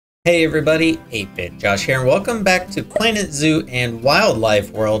Hey everybody, 8-Bit Josh here, and welcome back to Planet Zoo and Wildlife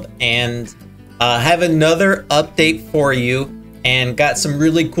World, and have another update for you, and got some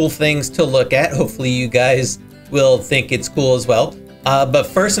really cool things to look at. Hopefully you guys will think it's cool as well. But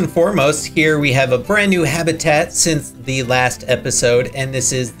first and foremost, here we have a brand new habitat since the last episode, and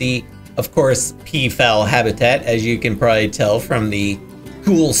this is the, of course, peafowl habitat, as you can probably tell from the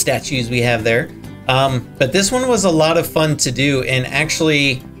cool statues we have there. But this one was a lot of fun to do, and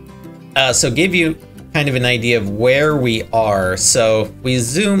actually so give you kind of an idea of where we are. So we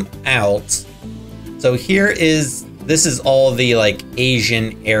zoom out. So this is all the like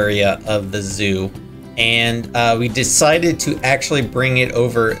Asian area of the zoo. And we decided to actually bring it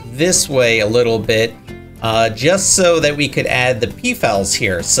over this way a little bit, just so that we could add the peafowls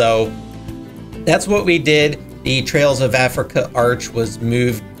here. So that's what we did. The Trails of Africa arch was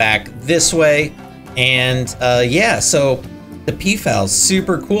moved back this way. And yeah, so the peafowls,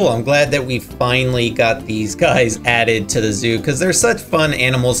 super cool. I'm glad that we finally got these guys added to the zoo because they're such fun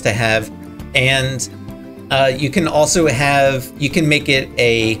animals to have. And you can also you can make it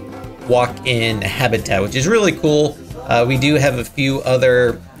a walk-in habitat, which is really cool. We do have a few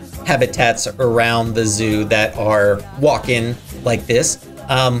other habitats around the zoo that are walk-in like this.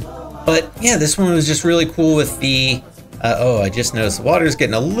 But yeah, this one was just really cool with the oh, I just noticed the water's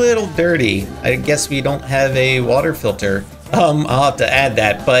getting a little dirty. I guess we don't have a water filter. I'll have to add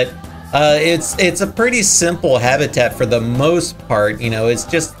that, but it's a pretty simple habitat for the most part. You know, it's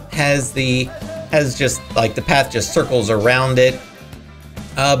just has just like the path just circles around it.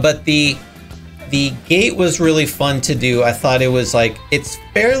 But the gate was really fun to do. I thought it was like, it's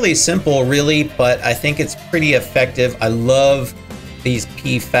fairly simple really, but I think it's pretty effective. I love these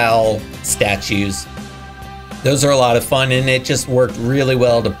peafowl statues. Those are a lot of fun, and it just worked really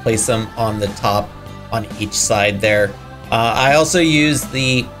well to place them on the top on each side there. I also used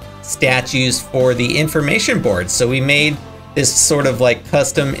the statues for the information board. So we made this sort of like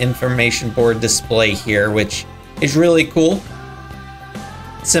custom information board display here, which is really cool.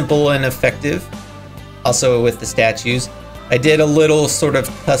 Simple and effective. Also with the statues. I did a little sort of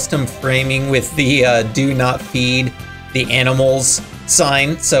custom framing with the do not feed the animals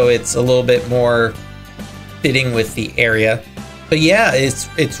sign. So it's a little bit more fitting with the area. But yeah,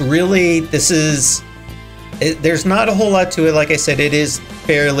 it's really, there's not a whole lot to it. Like I said, it is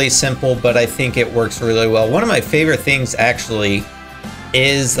fairly simple, but I think it works really well. One of my favorite things actually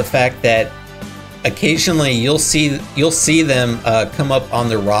is the fact that occasionally you'll see them come up on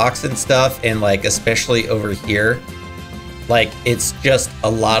the rocks and stuff, and like especially over here, like it's just a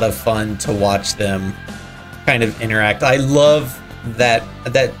lot of fun to watch them kind of interact. I love that.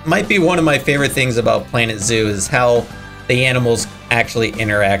 That might be one of my favorite things about Planet Zoo, is how the animals actually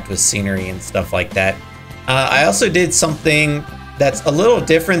interact with scenery and stuff like that. I also did something that's a little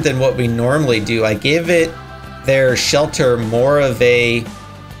different than what we normally do. I gave their shelter more of a,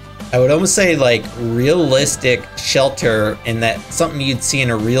 I would almost say like realistic shelter, in that something you'd see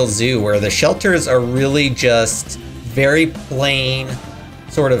in a real zoo, where the shelters are really just very plain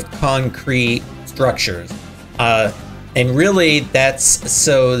sort of concrete structures. And really that's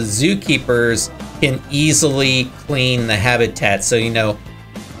so zookeepers can easily clean the habitat. So, you know,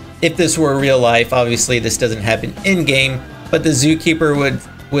 if this were real life, obviously this doesn't happen in game, but the zookeeper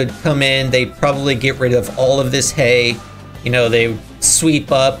would come in, they'd probably get rid of all of this hay, you know, they would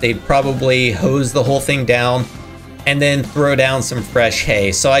sweep up, they'd probably hose the whole thing down, and then throw down some fresh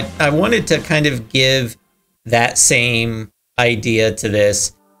hay. So I wanted to kind of give that same idea to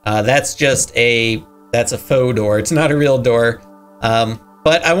this. That's a faux door, it's not a real door,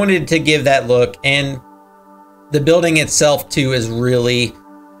 but I wanted to give that look. And the building itself too is really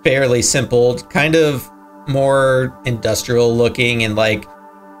fairly simple, kind of more industrial looking, and like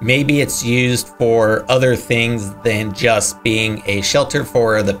maybe it's used for other things than just being a shelter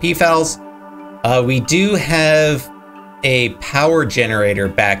for the peafowls. We do have a power generator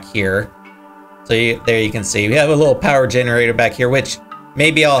back here. So there you can see we have a little power generator back here, which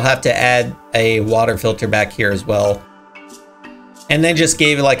maybe I'll have to add a water filter back here as well. And then just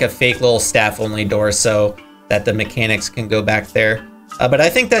gave it like a fake little staff only door so that the mechanics can go back there. But I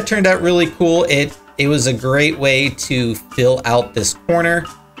think that turned out really cool. It was a great way to fill out this corner,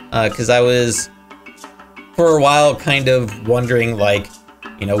 because I was for a while kind of wondering, like,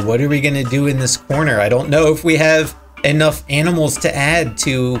 you know, what are we gonna do in this corner? I don't know if we have enough animals to add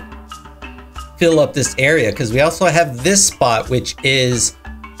to fill up this area, because we also have this spot, which is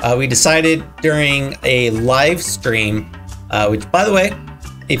we decided during a live stream, which, by the way,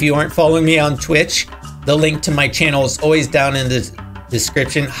 if you aren't following me on Twitch, the link to my channel is always down in the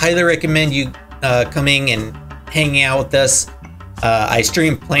description. Highly recommend you coming and hanging out with us. I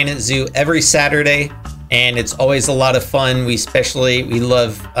stream Planet Zoo every Saturday, and it's always a lot of fun. We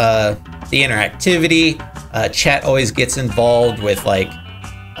love the interactivity. Chat always gets involved with like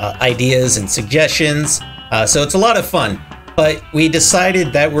ideas and suggestions, so it's a lot of fun. But we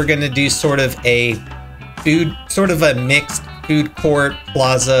decided that we're going to do sort of a mixed food court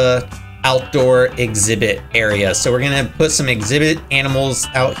plaza outdoor exhibit area. So we're going to put some exhibit animals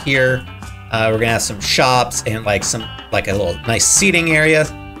out here. We're going to have some shops and like a little nice seating area.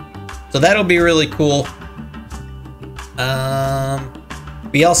 So that'll be really cool.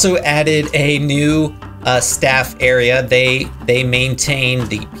 We also added a new staff area. They maintain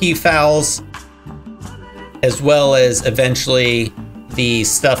the peafowls, as well as eventually the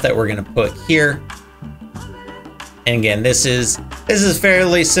stuff that we're going to put here. And again, this is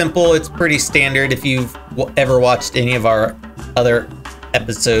fairly simple. It's pretty standard. If you've ever watched any of our other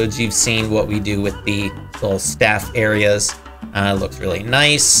episodes, you've seen what we do with the little staff areas. It looks really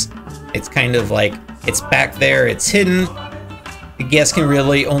nice. It's kind of like it's back there, it's hidden. The guests can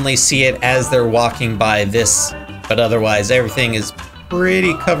really only see it as they're walking by this, but otherwise everything is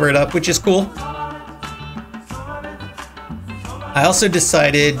pretty covered up, which is cool. I also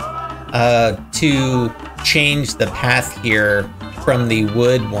decided to change the path here from the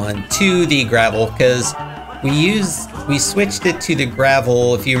wood one to the gravel, because we switched it to the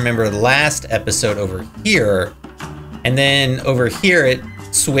gravel, if you remember the last episode, over here, and then over here it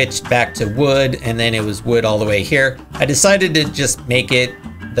switched back to wood, and then it was wood all the way here. I decided to just make it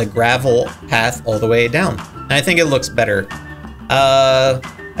the gravel path all the way down, and I think it looks better.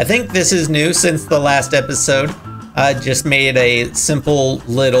 I think this is new since the last episode. I just made a simple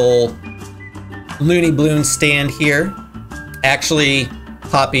little Looney Balloon stand here. Actually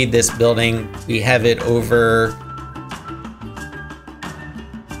copied this building. We have it over...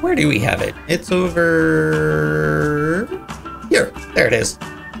 Where do we have it? It's over here. There it is.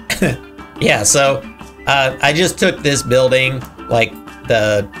 Yeah, so I just took this building, like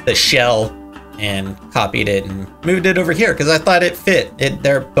the shell, and copied it and moved it over here because I thought it fit.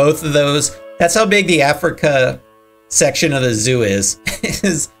 They're both of those. That's how big the Africa section of the zoo is.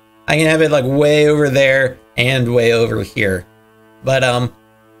 I can have it like way over there and way over here. But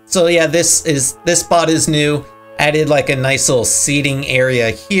so yeah, this spot is new. Added like a nice little seating area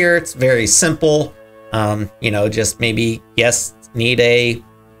here. It's very simple. You know, just maybe guests need a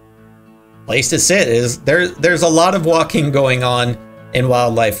place to sit. There's a lot of walking going on in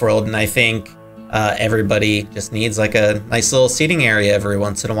Wildlife World, and I think everybody just needs like a nice little seating area every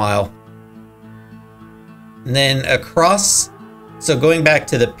once in a while. And then across, so going back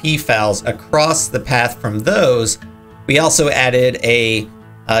to the peafowls, across the path from those, we also added a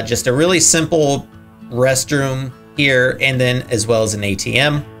just a really simple restroom here, and then as well as an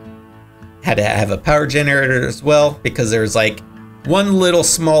ATM. Had to have a power generator as well, because there's like one little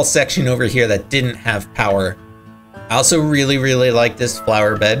small section over here that didn't have power. I also really like this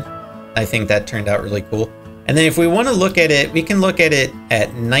flower bed. I think that turned out really cool. And then if we want to look at it, we can look at it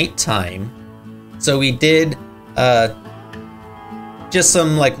at nighttime. So we did just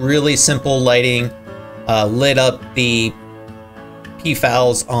some like really simple lighting, lit up the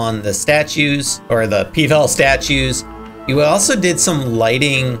peafowls on the statues, or the peafowl statues. We also did some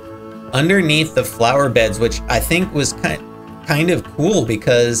lighting underneath the flower beds, which I think was kind of cool,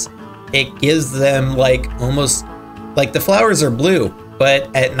 because it gives them like almost like the flowers are blue,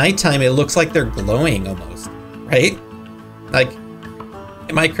 but at nighttime it looks like they're glowing almost, right? Like,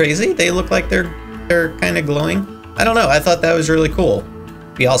 am I crazy? They look like they're kind of glowing. I don't know. I thought that was really cool.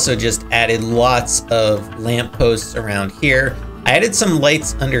 We also just added lots of lampposts around here. I added some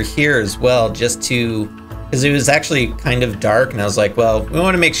lights under here as well, just to, because it was actually kind of dark, and I was like, well, we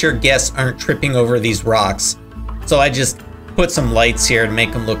want to make sure guests aren't tripping over these rocks. So I just put some lights here to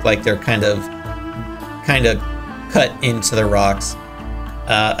make them look like they're kind of cut into the rocks.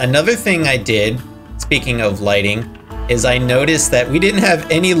 Another thing I did, speaking of lighting, is I noticed that we didn't have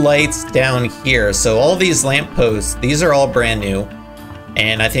any lights down here. So all these lampposts, these are all brand new,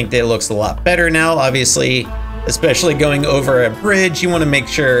 and I think that it looks a lot better now. Obviously, especially going over a bridge, you want to make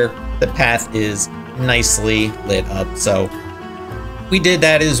sure the path is nicely lit up. So we did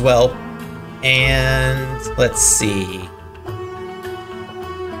that as well. And let's see.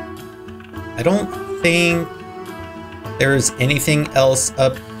 I don't think there's anything else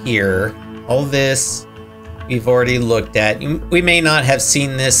up here. All this we've already looked at. We may not have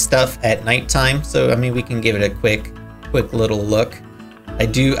seen this stuff at nighttime, so I mean, we can give it a quick little look. I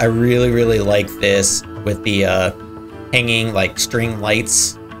really like this with the hanging like string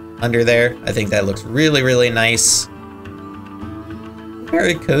lights under there. I think that looks really nice.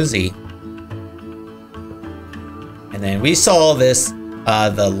 Very cozy. And And then we saw this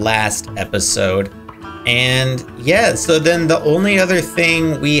the last episode. And yeah, so then the only other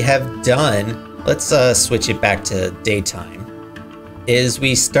thing we have done, let's switch it back to daytime, is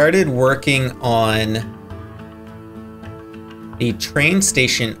we started working on the train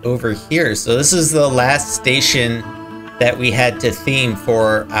station over here. So this is the last station that we had to theme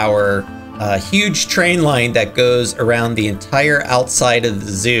for our huge train line that goes around the entire outside of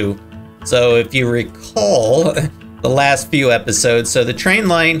the zoo. So if you recall the last few episodes, so the train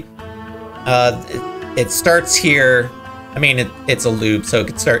line, it starts here. I mean, it's a loop, so it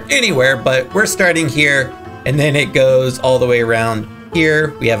could start anywhere, but we're starting here, and then it goes all the way around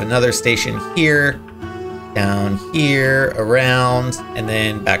here. We have another station here, down here, around, and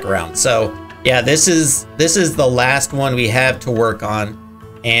then back around. So yeah, this is the last one we have to work on.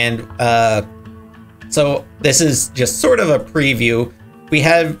 And so this is just sort of a preview. We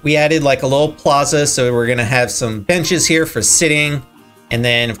added like a little plaza, so we're gonna have some benches here for sitting. And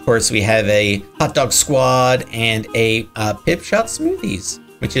then, of course, we have a hot dog squad and a Pip Shop Smoothies,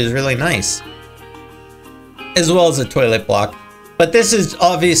 which is really nice. As well as a toilet block. But this is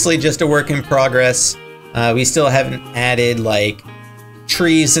obviously just a work in progress. We still haven't added like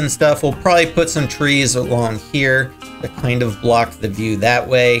trees and stuff. We'll probably put some trees along here to kind of block the view that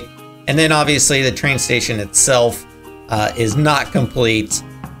way. And then obviously the train station itself is not complete.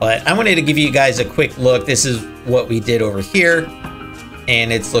 But I wanted to give you guys a quick look. This is what we did over here.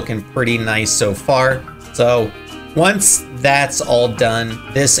 And it's looking pretty nice so far. So once that's all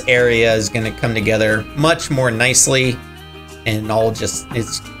done, this area is going to come together much more nicely, and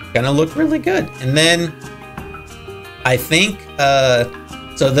it's going to look really good. And then I think,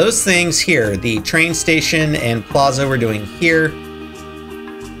 so those things here, the train station and plaza we're doing here,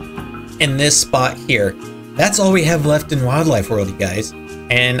 and this spot here, that's all we have left in Wildlife World, you guys.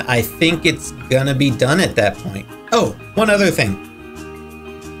 And I think it's going to be done at that point. Oh, one other thing.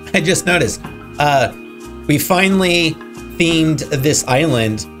 I just noticed, we finally themed this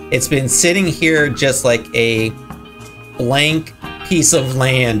island. It's been sitting here just like a blank piece of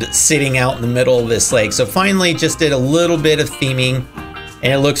land sitting out in the middle of this lake. So finally just did a little bit of theming,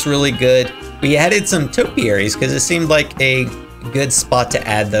 and it looks really good. We added some topiaries because it seemed like a good spot to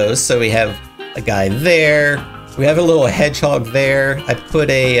add those. So we have a guy there. We have a little hedgehog there. I put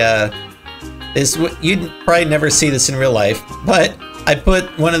a, you'd probably never see this in real life, but I put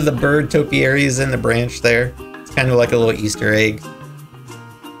one of the bird topiaries in the branch there. It's kind of like a little Easter egg.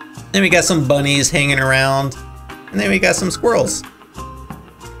 Then we got some bunnies hanging around. And then we got some squirrels.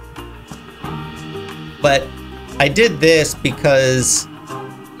 But I did this because,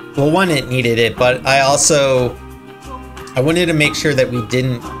 well, one, it needed it, but I wanted to make sure that we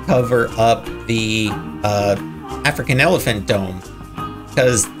didn't cover up the African elephant dome.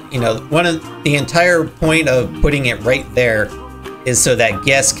 Because, you know, the entire point of putting it right there is so that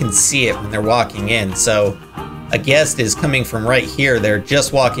guests can see it when they're walking in. So a guest is coming from right here, they're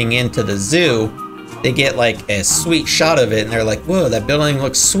just walking into the zoo, they get like a sweet shot of it and they're like, whoa, that building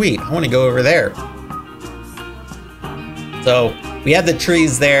looks sweet, I want to go over there. So we have the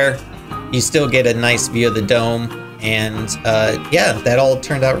trees there, you still get a nice view of the dome, and yeah, that all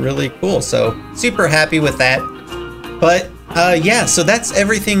turned out really cool. So super happy with that. But yeah, so that's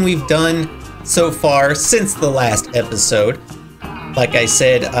everything we've done so far since the last episode. Like I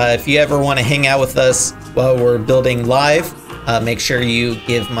said, if you ever want to hang out with us while we're building live, make sure you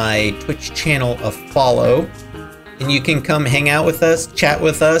give my Twitch channel a follow. And you can come hang out with us, chat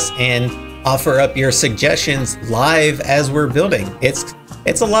with us, and offer up your suggestions live as we're building. It's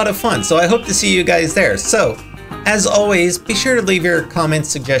a lot of fun, so I hope to see you guys there. So, as always, be sure to leave your comments,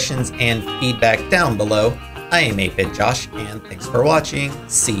 suggestions, and feedback down below. I am 8-Bit Josh, and thanks for watching.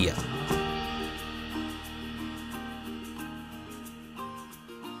 See ya.